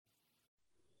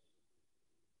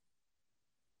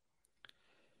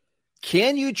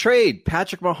Can you trade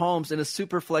Patrick Mahomes in a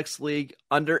Superflex league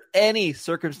under any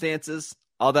circumstances?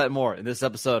 All that and more in this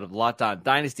episode of Locked On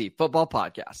Dynasty Football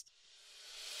Podcast.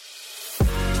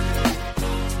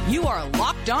 You are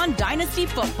Locked On Dynasty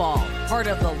Football, part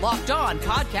of the Locked On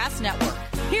Podcast Network.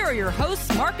 Here are your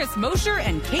hosts, Marcus Mosher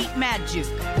and Kate Madjuk.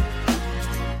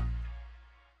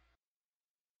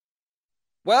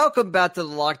 Welcome back to the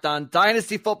Locked On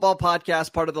Dynasty Football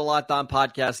Podcast, part of the Locked On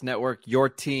Podcast Network, your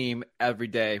team every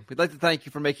day. We'd like to thank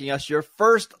you for making us your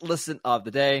first listen of the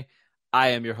day. I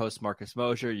am your host, Marcus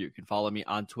Mosher. You can follow me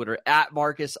on Twitter at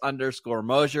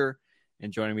Marcus_Mosher.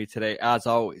 And joining me today, as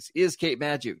always, is Kate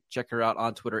Madjuk. Check her out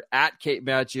on Twitter at Kate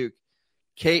Madjuk.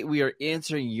 Kate, we are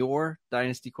answering your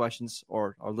Dynasty questions,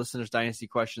 or our listeners' Dynasty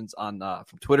questions on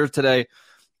from Twitter today.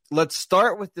 Let's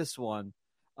start with this one.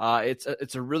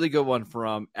 It's a really good one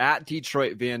from at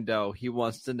Detroit Van Doe. He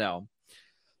wants to know,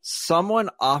 someone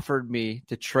offered me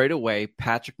to trade away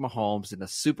Patrick Mahomes in a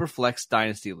Superflex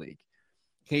Dynasty League.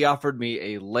 He offered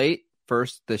me a late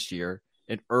first this year,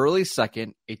 an early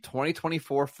second, a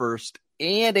 2024 first,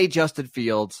 and a Justin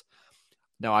Fields.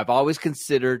 Now, I've always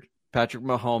considered Patrick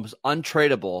Mahomes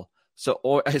untradeable,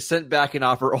 so I sent back an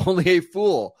offer only a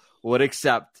fool would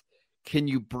accept. Can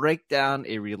you break down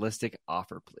a realistic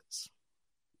offer, please?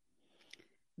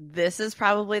 This is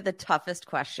probably the toughest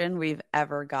question we've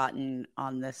ever gotten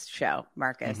on this show,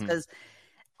 Marcus, because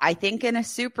I think in a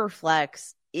super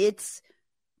flex, it's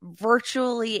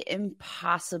virtually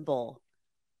impossible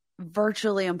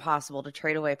to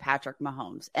trade away Patrick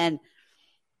Mahomes. And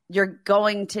you're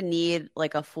going to need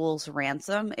like a fool's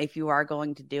ransom if you are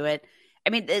going to do it.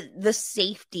 I mean, the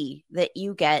safety that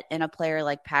you get in a player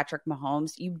like Patrick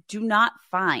Mahomes, you do not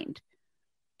find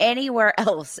anywhere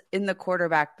else in the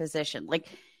quarterback position. Like,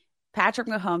 Patrick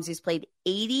Mahomes, he's played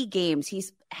 80 games.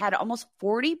 He's had almost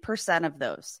 40% of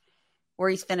those where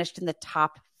he's finished in the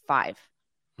top 5.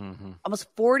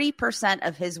 Almost 40%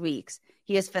 of his weeks,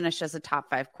 he has finished as a top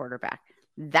 5 quarterback.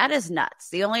 That is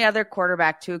nuts. The only other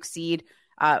quarterback to exceed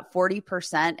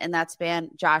 40% in that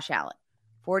span, Josh Allen.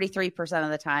 43% of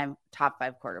the time, top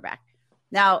 5 quarterback.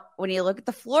 Now, when you look at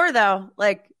the floor, though,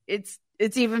 like it's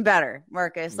even better,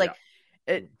 Marcus. Like,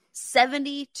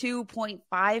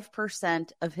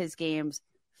 72.5% of his games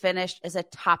finished as a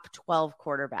top 12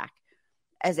 quarterback.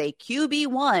 As a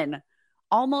QB1,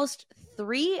 almost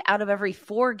 3 out of every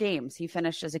 4 games he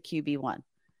finished as a QB1.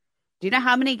 Do you know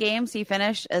how many games he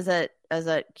finished as a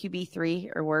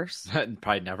QB3 or worse?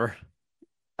 Probably never.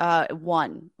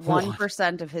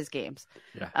 1% of his games.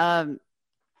 Yeah.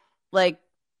 Like,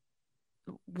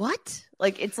 what?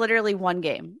 Like, it's literally one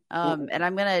game. And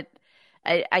I'm going to,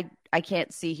 I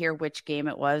can't see here which game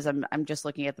it was. I'm just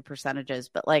looking at the percentages,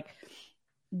 but like,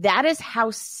 that is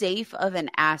how safe of an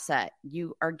asset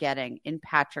you are getting in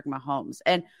Patrick Mahomes.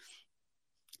 And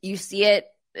you see it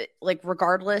like,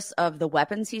 regardless of the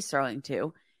weapons he's throwing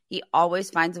to, he always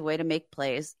finds a way to make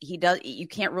plays. You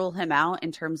can't rule him out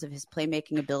in terms of his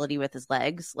playmaking ability with his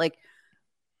legs. Like,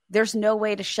 there's no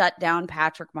way to shut down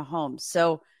Patrick Mahomes.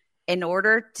 So in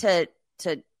order to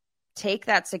take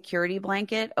that security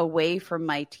blanket away from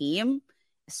my team,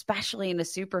 especially in a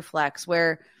super flex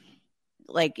where,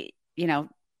 like, you know,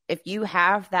 if you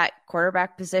have that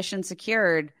quarterback position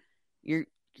secured, you're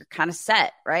kind of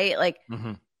set, right? Like,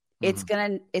 it's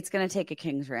gonna take a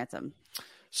king's ransom.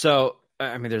 So,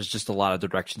 I mean, there's just a lot of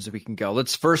directions that we can go.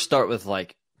 Let's first start with,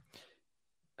 like,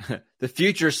 the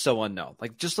future is so unknown.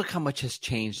 Like, just look how much has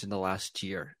changed in the last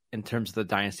year in terms of the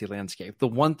dynasty landscape. The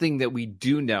one thing that we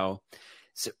do know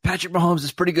is that Patrick Mahomes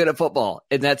is pretty good at football.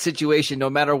 In that situation, no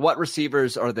matter what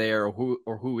receivers are there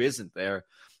or who isn't there,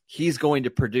 he's going to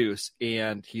produce,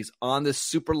 and he's on this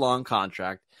super long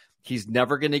contract. He's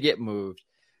never going to get moved.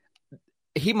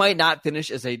 He might not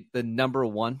finish as the number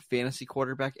 1 fantasy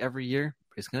quarterback every year.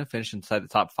 He's going to finish inside the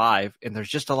top 5, and there's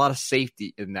just a lot of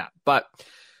safety in that. But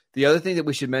the other thing that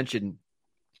we should mention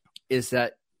is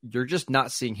that you're just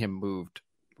not seeing him moved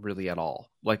really at all.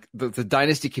 Like, the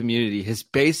dynasty community has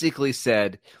basically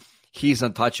said he's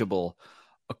untouchable.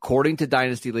 According to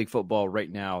Dynasty League Football right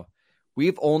now,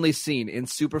 we've only seen in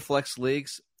Superflex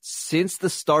leagues since the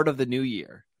start of the new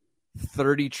year,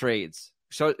 30 trades.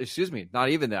 So, excuse me, not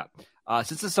even that.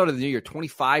 Since the start of the new year,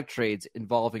 25 trades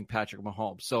involving Patrick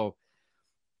Mahomes. So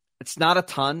it's not a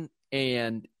ton.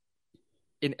 And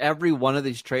in every one of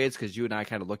these trades, because you and I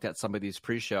kind of looked at some of these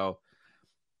pre-show,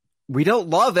 we don't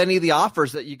love any of the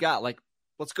offers that you got. Like,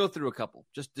 let's go through a couple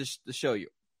just to show you.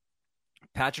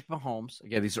 Patrick Mahomes,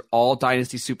 again, these are all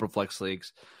Dynasty Superflex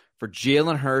leagues, for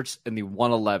Jalen Hurts in the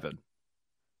 111.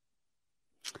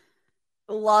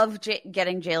 Love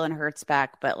getting Jalen Hurts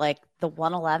back, but like the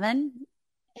 111,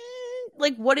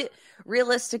 like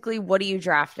realistically, what are you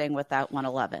drafting with that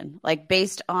 111? Like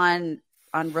based on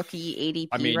rookie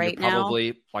ADP right you're now?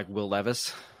 probably like Will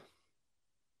Levis.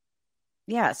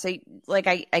 Yeah, so like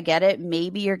I get it.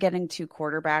 Maybe you're getting 2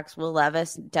 quarterbacks. Will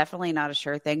Levis, definitely not a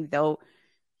sure thing, though.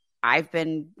 I've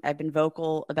been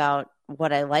vocal about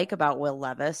what I like about Will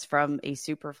Levis from a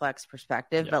Superflex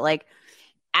perspective, but like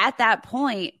at that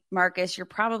point, Marcus, you're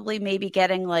probably maybe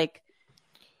getting like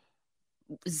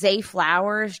Zay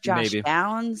Flowers, Josh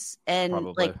Downs, and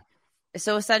probably. like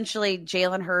so essentially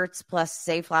Jalen Hurts plus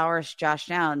Zay Flowers, Josh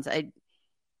Downs.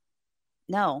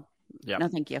 No,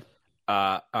 thank you.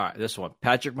 All right, this one.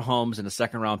 Patrick Mahomes in the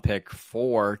second round pick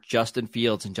for Justin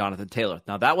Fields and Jonathan Taylor.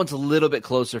 Now, that one's a little bit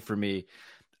closer for me.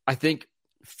 I think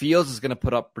Fields is going to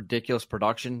put up ridiculous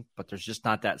production, but there's just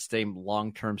not that same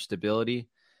long-term stability.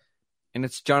 And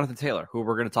it's Jonathan Taylor, who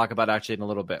we're going to talk about actually in a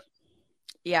little bit.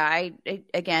 Yeah,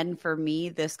 again, for me,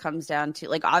 this comes down to,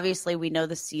 like, obviously we know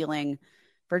the ceiling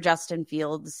for Justin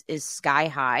Fields is sky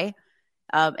high.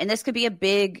 And this could be a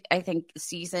big, I think,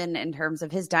 season in terms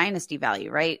of his dynasty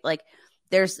value, right? Like,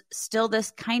 there's still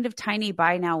this kind of tiny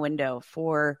buy now window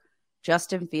for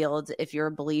Justin Fields if you're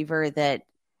a believer that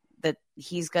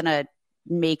he's going to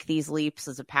make these leaps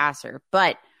as a passer.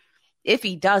 But if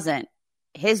he doesn't,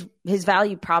 his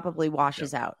value probably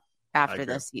washes out after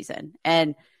this season.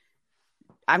 And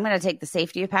I'm going to take the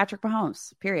safety of Patrick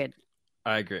Mahomes, period.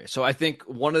 I agree. So I think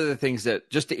one of the things that,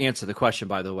 just to answer the question,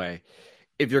 by the way,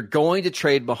 if you're going to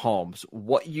trade Mahomes,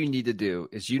 what you need to do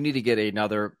is you need to get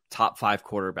another top 5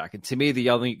 quarterback. And to me,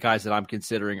 the only guys that I'm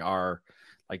considering are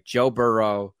like Joe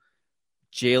Burrow,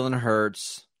 Jalen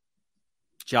Hurts,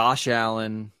 Josh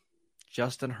Allen,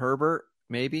 Justin Herbert,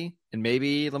 maybe, and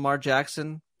maybe Lamar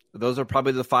Jackson. Those are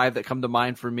probably the 5 that come to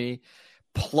mind for me,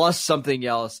 plus something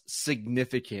else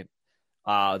significant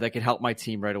that can help my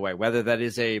team right away, whether that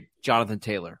is a Jonathan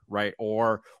Taylor, right,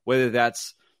 or whether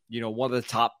that's, one of the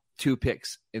top 2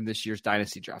 picks in this year's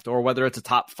dynasty draft, or whether it's a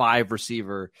top 5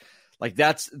 receiver. Like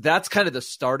that's kind of the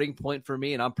starting point for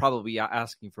me, and I'm probably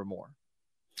asking for more.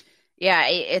 Yeah,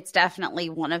 it's definitely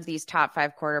one of these top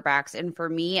 5 quarterbacks. And for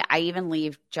me, I even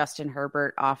leave Justin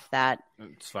Herbert off that.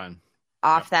 It's fine.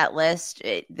 That list.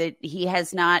 That he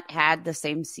has not had the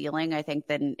same ceiling, I think,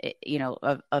 than,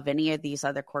 of any of these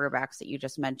other quarterbacks that you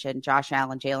just mentioned, Josh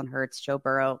Allen, Jalen Hurts, Joe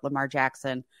Burrow, Lamar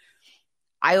Jackson.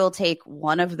 I will take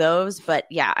one of those, but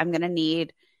yeah, I'm going to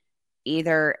need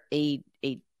either a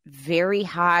very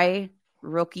high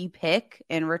rookie pick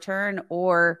in return,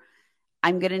 or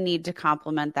I'm going to need to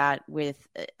complement that with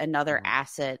another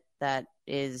asset that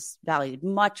is valued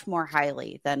much more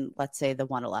highly than, let's say, the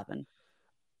 111.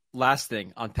 Last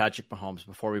thing on Patrick Mahomes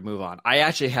before we move on. I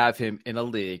actually have him in a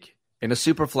league, in a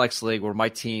Superflex league where my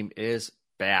team is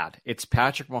bad. It's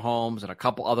Patrick Mahomes and a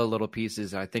couple other little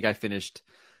pieces, and I think I finished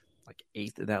like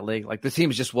 8th in that league. Like the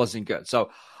team just wasn't good. So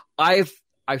I've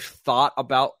thought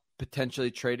about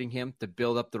potentially trading him to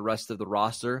build up the rest of the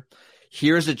roster.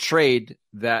 Here's a trade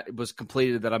that was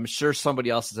completed that I'm sure somebody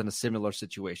else is in a similar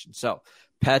situation. So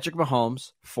Patrick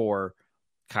Mahomes for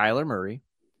Kyler Murray,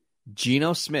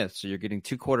 Geno Smith. So you're getting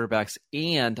 2 quarterbacks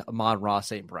and Amon-Ra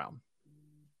St. Brown.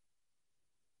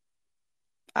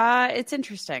 It's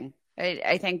interesting.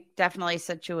 I think definitely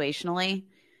situationally,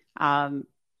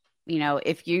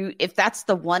 if that's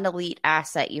the one elite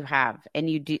asset you have, and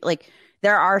you do, like,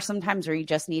 there are some times where you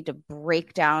just need to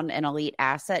break down an elite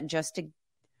asset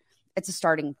it's a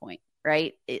starting point,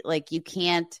 right? Like, you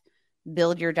can't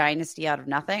build your dynasty out of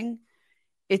nothing.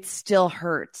 It still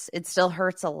hurts. It still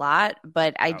hurts a lot,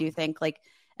 but I do think, like,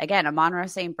 again, Amon-Ra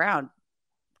St. Brown,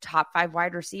 top 5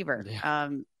 wide receiver.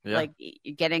 Like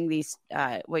getting these,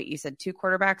 what you said, 2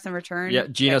 quarterbacks in return. Yeah,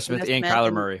 Geno Smith and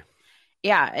Kyler Murray.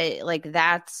 Yeah,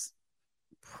 that's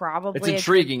probably it's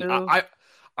intriguing. I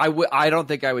don't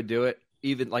think I would do it.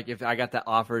 Even like if I got that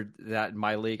offered that in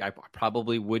my league, I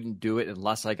probably wouldn't do it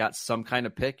unless I got some kind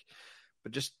of pick.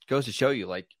 But just goes to show you,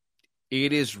 like,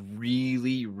 it is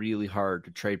really, really hard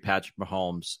to trade Patrick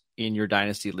Mahomes in your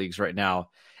dynasty leagues right now.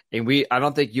 And I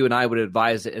don't think you and I would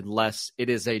advise it unless it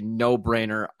is a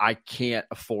no-brainer. I can't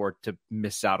afford to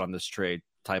miss out on this trade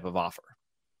type of offer.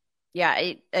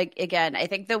 Yeah, again, I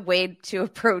think the way to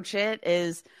approach it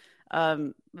is,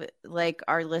 like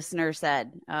our listener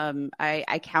said,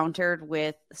 I countered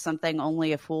with something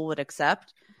only a fool would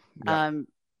accept. Yeah.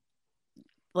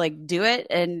 Like, do it,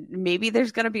 and maybe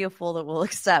there's going to be a fool that will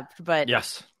accept. But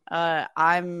yes,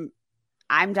 I'm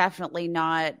definitely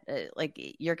not. Like,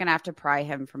 you're going to have to pry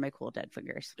him from my cool dead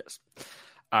fingers. Yes.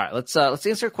 All right, let's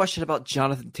answer a question about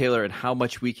Jonathan Taylor and how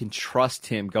much we can trust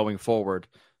him going forward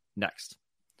next.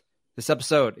 This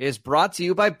episode is brought to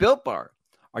you by Built Bar.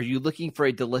 Are you looking for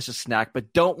a delicious snack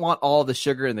but don't want all the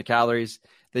sugar and the calories?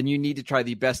 Then you need to try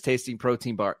the best tasting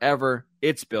protein bar ever.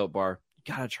 It's Built Bar.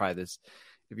 You got to try this.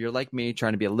 If you're like me,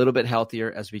 trying to be a little bit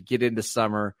healthier as we get into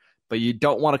summer, but you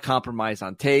don't want to compromise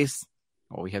on taste,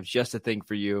 well, we have just a thing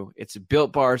for you. It's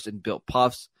Built Bars and Built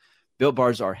Puffs. Built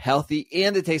Bars are healthy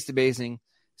and they taste amazing.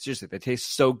 Seriously, they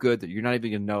taste so good that you're not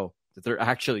even going to know that they're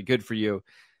actually good for you.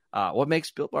 What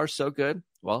makes Built Bars so good?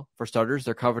 Well, for starters,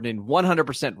 they're covered in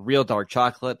 100% real dark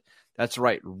chocolate. That's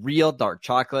right, real dark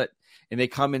chocolate. And they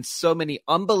come in so many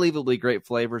unbelievably great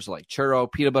flavors like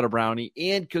churro, peanut butter brownie,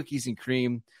 and cookies and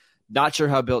cream. Not sure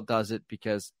how Built does it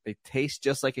because they taste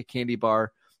just like a candy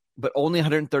bar, but only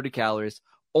 130 calories,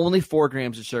 only 4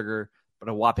 grams of sugar, but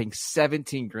a whopping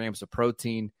 17 grams of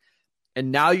protein.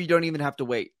 And now you don't even have to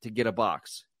wait to get a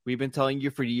box. We've been telling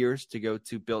you for years to go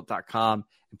to Built.com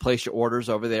and place your orders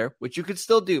over there, which you could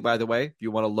still do, by the way, if you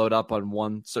want to load up on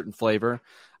one certain flavor.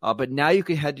 But now you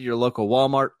can head to your local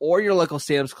Walmart or your local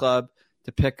Sam's Club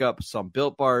to pick up some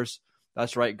Built Bars.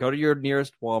 That's right. Go to your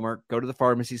nearest Walmart, go to the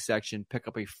pharmacy section, pick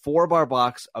up a 4-bar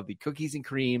box of the cookies and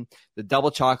cream, the double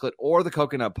chocolate, or the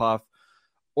coconut puff.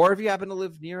 Or if you happen to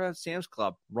live near a Sam's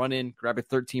Club, run in, grab a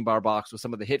 13-bar box with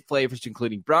some of the hit flavors,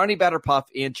 including brownie batter puff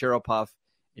and churro puff,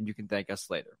 and you can thank us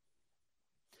later.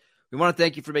 We want to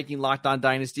thank you for making Locked On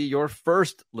Dynasty your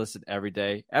first listen every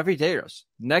day, everydayers.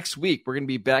 Next week, we're going to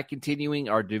be back continuing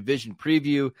our division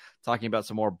preview, talking about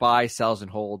some more buy, sells,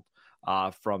 and hold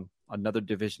from another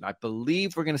division. I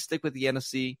believe we're going to stick with the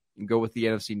NFC and go with the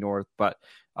NFC North, but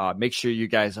make sure you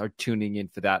guys are tuning in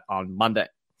for that on Monday.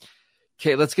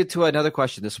 Okay, let's get to another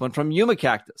question. This one from Yuma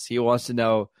Cactus. He wants to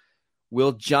know,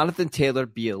 will Jonathan Taylor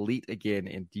be elite again,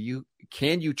 and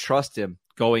can you trust him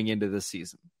going into this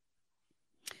season?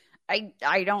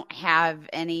 I don't have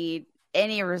any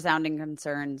resounding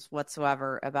concerns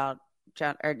whatsoever about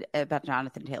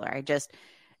Jonathan Taylor.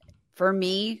 For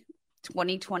me,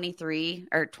 2023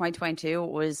 or 2022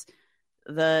 was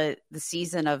the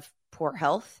season of poor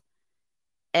health,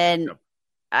 and yep.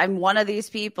 I'm one of these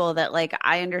people that, like,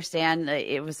 I understand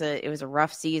that it was a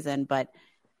rough season, but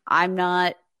I'm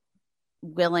not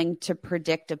willing to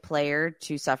predict a player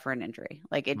to suffer an injury.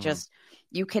 Like, it just,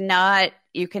 you cannot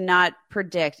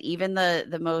predict even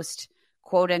the most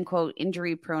quote unquote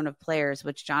injury prone of players,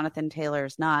 which Jonathan Taylor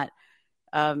is not.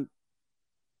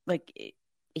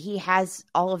 He has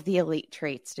all of the elite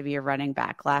traits to be a running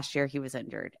back. Last year he was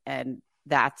injured, and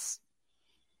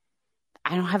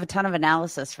I don't have a ton of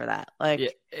analysis for that.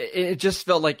 It just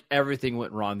felt like everything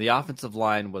went wrong. The offensive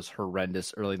line was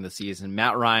horrendous early in the season.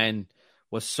 Matt Ryan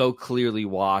was so clearly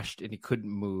washed and he couldn't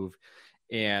move.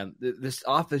 And this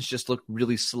offense just looked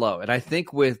really slow. And I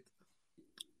think with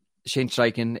Shane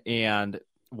Steichen, and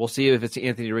we'll see if it's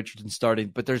Anthony Richardson starting,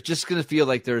 but there's just going to feel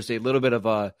like there's a little bit of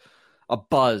a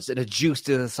buzz and a juice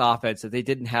to this offense that they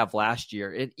didn't have last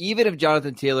year. And even if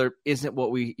Jonathan Taylor isn't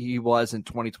what he was in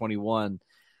 2021,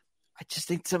 I just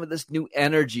think some of this new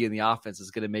energy in the offense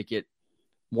is going to make it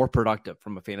more productive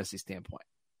from a fantasy standpoint.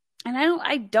 And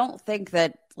I don't think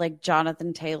that, like,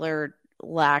 Jonathan Taylor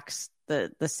lacks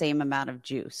the same amount of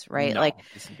juice, right? No, like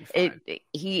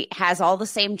he has all the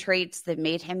same traits that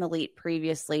made him elite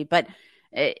previously. But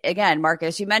again,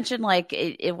 Marcus, you mentioned like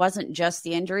it wasn't just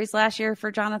the injuries last year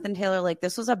for Jonathan Taylor. Like,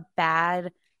 this was a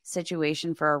bad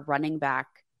situation for a running back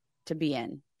to be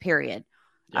in, period.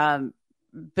 Yeah.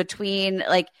 Between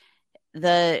like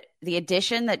the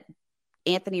addition that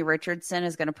Anthony Richardson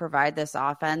is going to provide this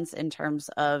offense in terms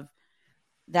of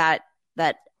that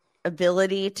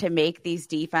ability to make these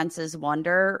defenses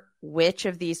wonder which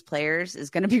of these players is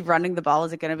going to be running the ball.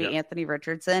 Is it going to be Anthony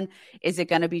Richardson? Is it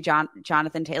going to be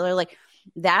Jonathan Taylor? Like,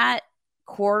 that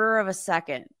quarter of a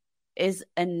second is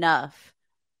enough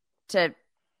to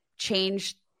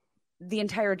change the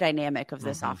entire dynamic of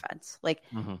this offense. Like,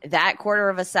 that quarter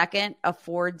of a second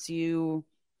affords you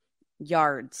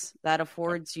yards, that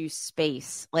affords you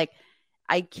space. Like,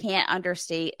 I can't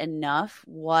understate enough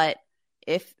what,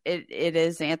 if it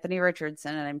is Anthony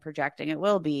Richardson, and I'm projecting it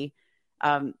will be,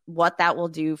 what that will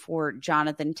do for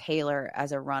Jonathan Taylor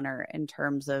as a runner in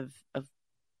terms of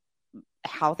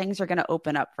how things are going to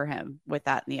open up for him with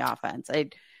that in the offense.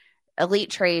 Elite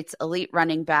traits, elite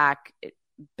running back,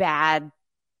 bad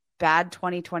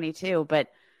 2022, but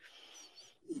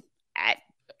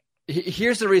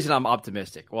here's the reason I'm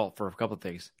optimistic. Well, for a couple of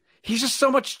things. He's just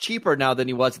so much cheaper now than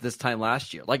he was at this time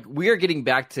last year. Like, we are getting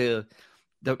back to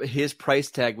his price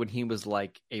tag when he was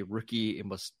like a rookie and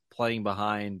was playing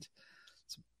behind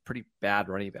some pretty bad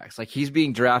running backs. Like, he's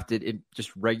being drafted in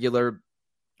just regular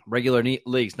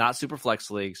leagues, not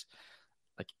Superflex leagues,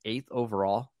 like 8th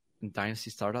overall in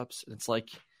dynasty startups. It's like,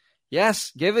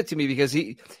 Yes, give it to me, because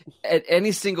he, at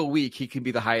any single week, he can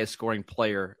be the highest scoring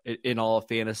player in all of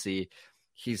fantasy.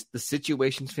 The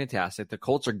situation's fantastic. The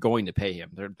Colts are going to pay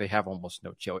him. They have almost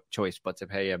no choice but to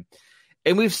pay him.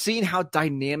 And we've seen how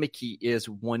dynamic he is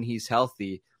when he's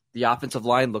healthy. The offensive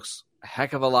line looks a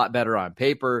heck of a lot better on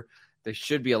paper. They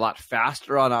should be a lot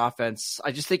faster on offense.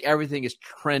 I just think everything is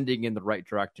trending in the right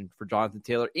direction for Jonathan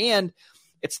Taylor. And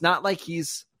it's not like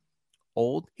he's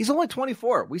old. He's only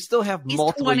 24. We still have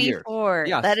multiple years. 24.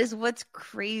 Yes. That is what's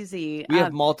crazy. We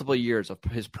have multiple years of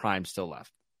his prime still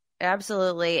left.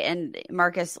 Absolutely. And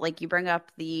Marcus, like you bring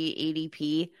up the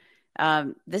ADP,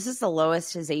 this is the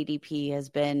lowest his ADP has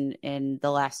been in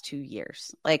the last 2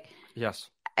 years. Like, yes,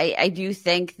 I do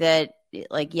think that,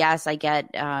 like, yes, I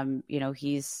get,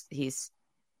 he's, he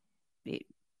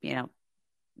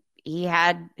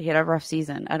had a rough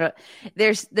season.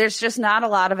 There's just not a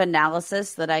lot of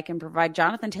analysis that I can provide.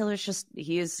 Jonathan Taylor's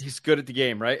he's good at the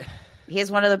game, right? He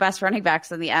is one of the best running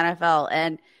backs in the NFL,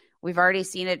 and we've already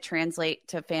seen it translate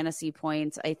to fantasy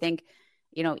points. I think,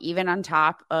 even on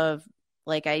top of,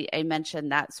 like I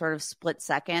mentioned, that sort of split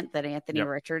second that Anthony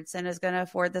Richardson is going to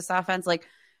afford this offense. Like,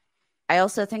 I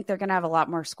also think they're going to have a lot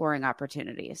more scoring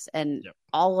opportunities, and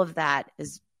all of that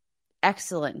is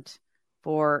excellent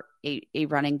for a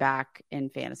running back in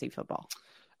fantasy football.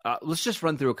 Let's just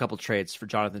run through a couple trades for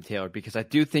Jonathan Taylor, because I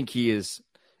do think he is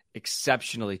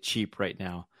exceptionally cheap right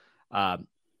now.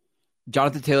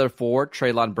 Jonathan Taylor for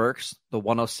Treylon Burks, the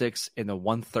 106 and the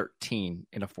 113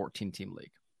 in a 14-team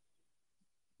league.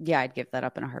 Yeah, I'd give that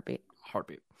up in a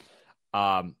heartbeat.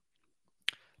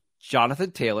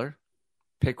 Jonathan Taylor,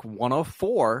 pick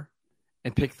 104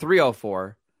 and pick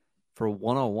 304 for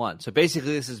 101. So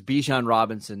basically, this is Bijan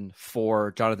Robinson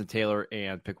for Jonathan Taylor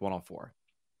and pick 104.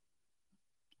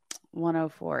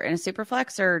 104 in a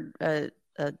Superflex or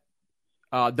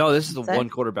no, this is the one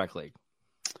quarterback league.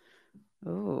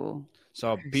 Ooh.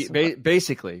 So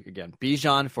basically, again,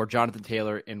 Bijan for Jonathan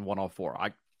Taylor in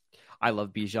 104. I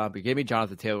love Bijan, but give me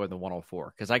Jonathan Taylor in the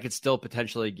 104, because I could still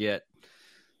potentially get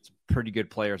some pretty good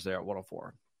players there at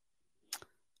 104.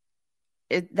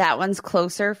 That one's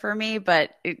closer for me, but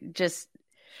it just,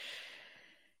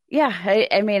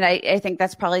 I think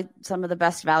that's probably some of the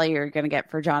best value you're going to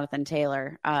get for Jonathan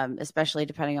Taylor, especially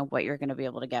depending on what you're going to be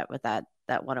able to get with that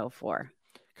 104.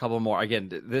 A couple more.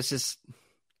 Again, this is,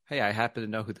 hey, I happen to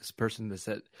know who this person is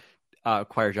that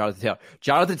acquired Jonathan Taylor.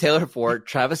 Jonathan Taylor for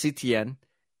Travis Etienne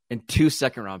and 2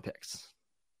 second-round picks.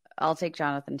 I'll take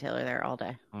Jonathan Taylor there all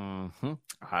day. Mm-hmm.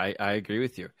 I agree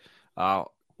with you.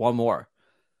 One more.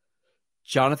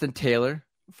 Jonathan Taylor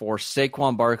for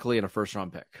Saquon Barkley and a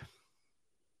first-round pick.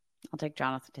 I'll take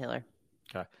Jonathan Taylor.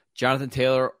 Okay. Jonathan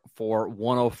Taylor for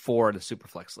 104 in the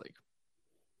Superflex League.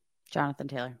 Jonathan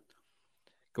Taylor.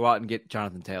 Go out and get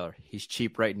Jonathan Taylor. He's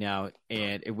cheap right now,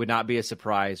 and it would not be a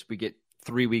surprise. We get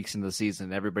 3 weeks into the season,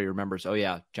 and everybody remembers, oh,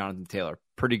 yeah, Jonathan Taylor,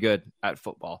 pretty good at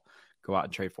football. Go out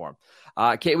and trade for him.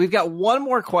 Okay, we've got one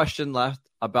more question left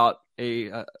about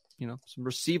some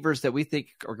receivers that we think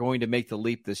are going to make the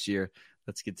leap this year.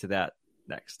 Let's get to that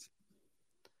next.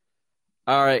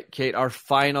 All right, Kate, our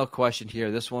final question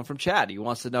here. This one from Chad. He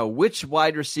wants to know, which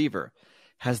wide receiver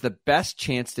has the best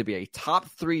chance to be a top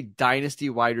 3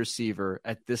 dynasty wide receiver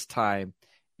at this time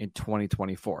in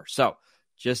 2024? So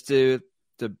just to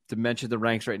mention the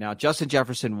ranks right now, Justin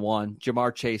Jefferson 1,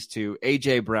 Jamar Chase 2,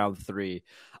 A.J. Brown 3.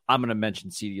 I'm going to mention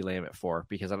CeeDee Lamb at 4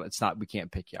 because we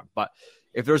can't pick him. But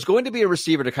if there's going to be a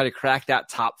receiver to kind of crack that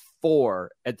top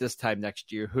 4 at this time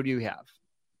next year, who do you have?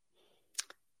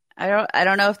 I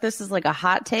don't know if this is like a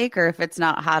hot take or if it's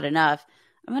not hot enough.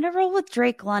 I'm going to roll with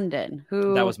Drake London.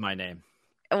 That was my name.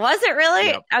 Was it really?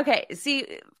 Yep. Okay. See,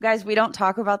 guys, we don't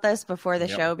talk about this before the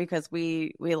show because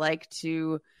we like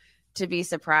to be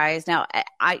surprised. Now,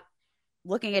 I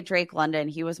looking at Drake London,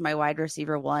 he was my wide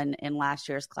receiver 1 in last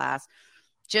year's class.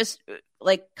 Just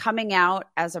like coming out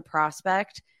as a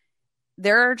prospect,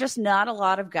 there are just not a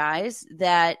lot of guys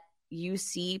that you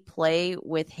see play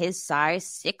with his size,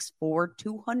 6'4",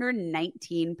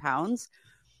 219 pounds.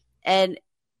 And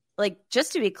like,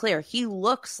 just to be clear, he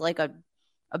looks like a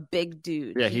big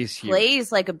dude. Yeah, he huge. Plays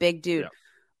like a big dude. Yeah.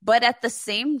 But at the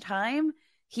same time,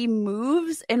 he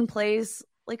moves and plays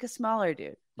like a smaller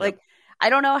dude. Yeah. Like, I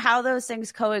don't know how those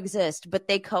things coexist, but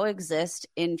they coexist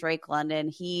in Drake London.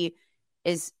 He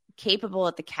is capable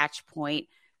at the catch point.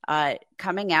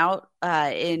 Coming out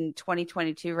in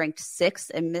 2022, ranked 6th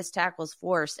in missed tackles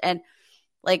forced. And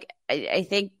like, I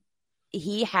think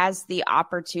he has the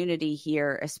opportunity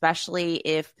here, especially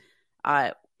if,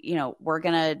 we're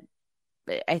going to,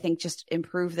 I think, just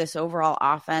improve this overall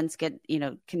offense,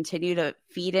 continue to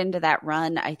feed into that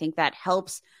run. I think that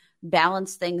helps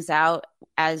balance things out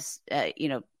as,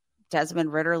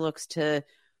 Desmond Ridder looks to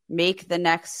make the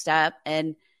next step.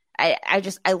 And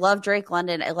I love Drake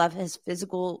London. I love his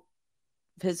physical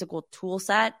tool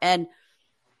set. And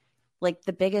like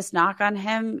the biggest knock on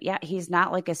him, he's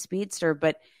not like a speedster,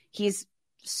 but he's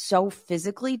so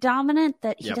physically dominant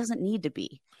that he doesn't need to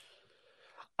be.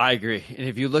 I agree. And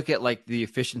if you look at like the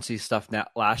efficiency stuff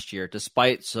last year,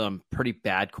 despite some pretty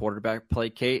bad quarterback play,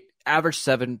 Kate averaged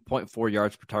 7.4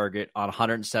 yards per target on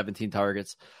 117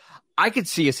 targets. I could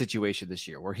see a situation this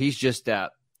year where he's just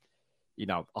at,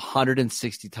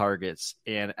 160 targets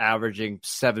and averaging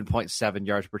 7.7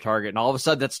 yards per target. And all of a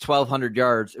sudden that's 1,200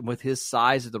 yards. And with his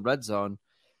size of the red zone,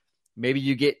 maybe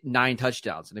you get 9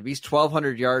 touchdowns. And if he's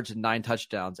 1,200 yards and 9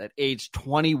 touchdowns at age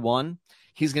 21,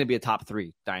 he's going to be a top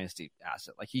 3 dynasty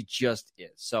asset. Like he just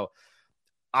is. So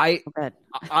he's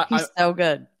so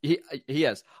good. He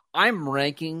is. I'm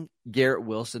ranking Garrett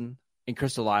Wilson and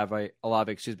Chris Olave,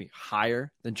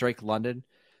 higher than Drake London.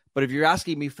 But if you're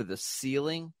asking me for the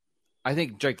ceiling, I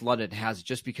think Drake London has it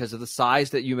just because of the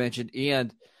size that you mentioned.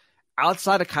 And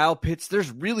outside of Kyle Pitts, there's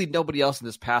really nobody else in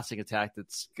this passing attack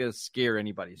that's going to scare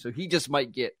anybody. So he just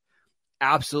might get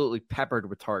absolutely peppered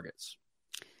with targets.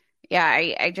 Yeah,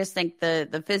 I just think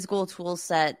the physical tool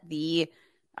set,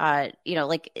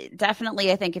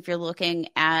 definitely I think if you're looking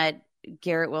at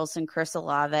Garrett Wilson, Chris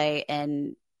Olave,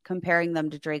 and comparing them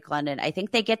to Drake London, I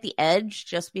think they get the edge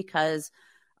just because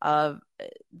of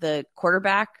the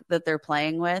quarterback that they're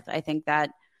playing with. I think that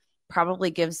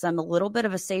probably gives them a little bit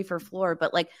of a safer floor,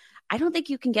 but like, I don't think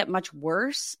you can get much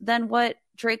worse than what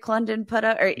Drake London put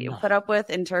up with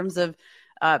in terms of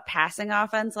passing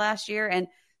offense last year, and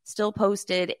still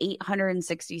posted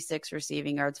 866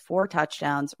 receiving yards, 4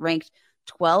 touchdowns, ranked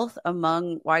 12th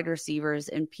among wide receivers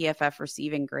in PFF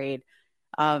receiving grade.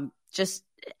 I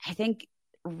think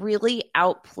really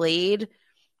outplayed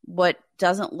what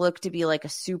doesn't look to be like a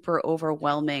super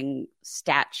overwhelming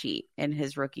stat sheet in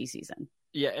his rookie season.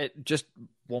 Yeah, just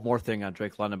one more thing on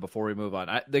Drake London before we move on.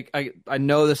 I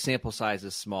know the sample size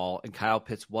is small, and Kyle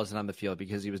Pitts wasn't on the field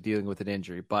because he was dealing with an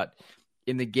injury. But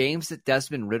in the games that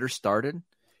Desmond Ridder started,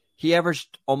 he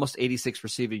averaged almost 86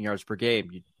 receiving yards per game.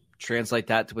 You translate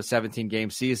that to a 17-game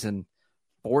season,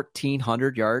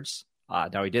 1,400 yards.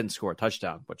 Now, he didn't score a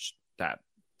touchdown, which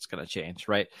that's going to change,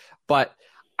 right? But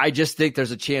I just think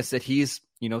there's a chance that he's,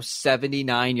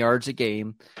 79 yards a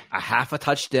game, a half a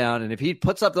touchdown. And if he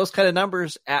puts up those kind of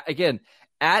numbers, at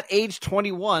age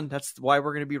 21, that's why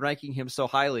we're going to be ranking him so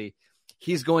highly.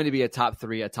 He's going to be a top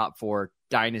 3, a top 4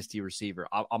 dynasty receiver.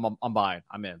 I'm buying.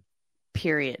 I'm in.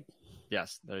 Period.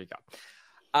 Yes, there you go.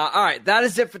 All right, that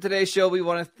is it for today's show. We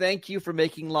want to thank you for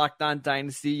making Locked On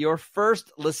Dynasty your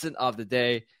first listen of the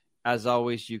day. As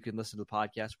always, you can listen to the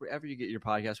podcast wherever you get your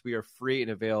podcast. We are free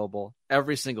and available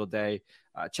every single day.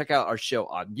 Check out our show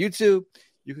on YouTube.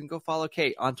 You can go follow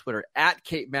Kate on Twitter at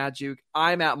Kate Madjuk.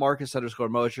 I'm at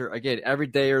Marcus_Mosher. Again,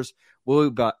 everydayers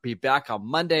will be back on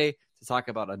Monday to talk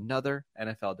about another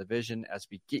NFL division as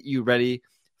we get you ready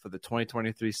for the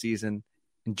 2023 season.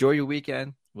 Enjoy your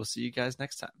weekend. We'll see you guys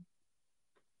next time.